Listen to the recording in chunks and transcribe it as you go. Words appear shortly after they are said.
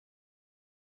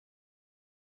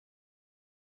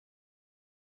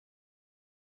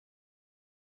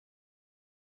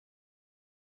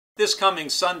This coming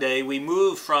Sunday, we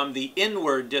move from the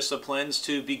inward disciplines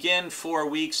to begin 4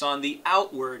 weeks on the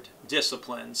outward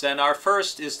disciplines. And our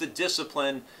first is the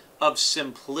discipline of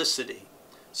simplicity.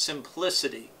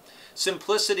 Simplicity.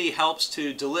 Simplicity helps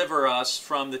to deliver us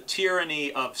from the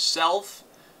tyranny of self,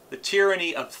 the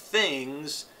tyranny of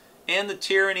things, and the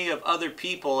tyranny of other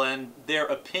people and their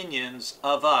opinions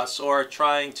of us, or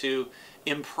trying to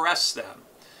impress them.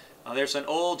 There's an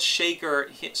old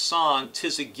Shaker song,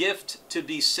 "'Tis a gift to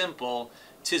be simple,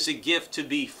 'tis a gift to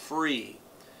be free."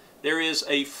 There is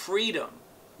a freedom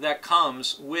that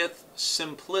comes with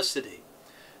simplicity.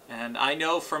 And I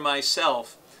know for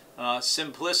myself,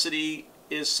 simplicity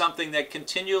is something that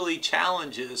continually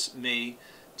challenges me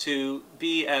to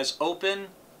be as open,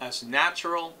 as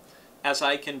natural as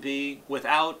I can be,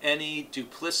 without any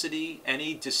duplicity,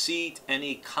 any deceit,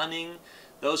 any cunning.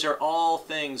 Those are all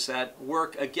things that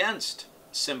work against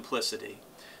simplicity.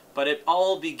 But it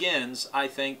all begins, I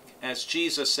think, as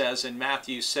Jesus says in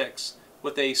Matthew 6,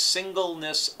 with a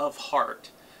singleness of heart.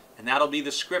 And that'll be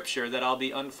the scripture that I'll be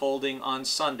unfolding on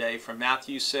Sunday from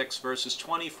Matthew 6, verses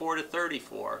 24 to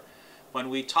 34, when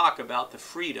we talk about the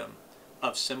freedom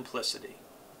of simplicity.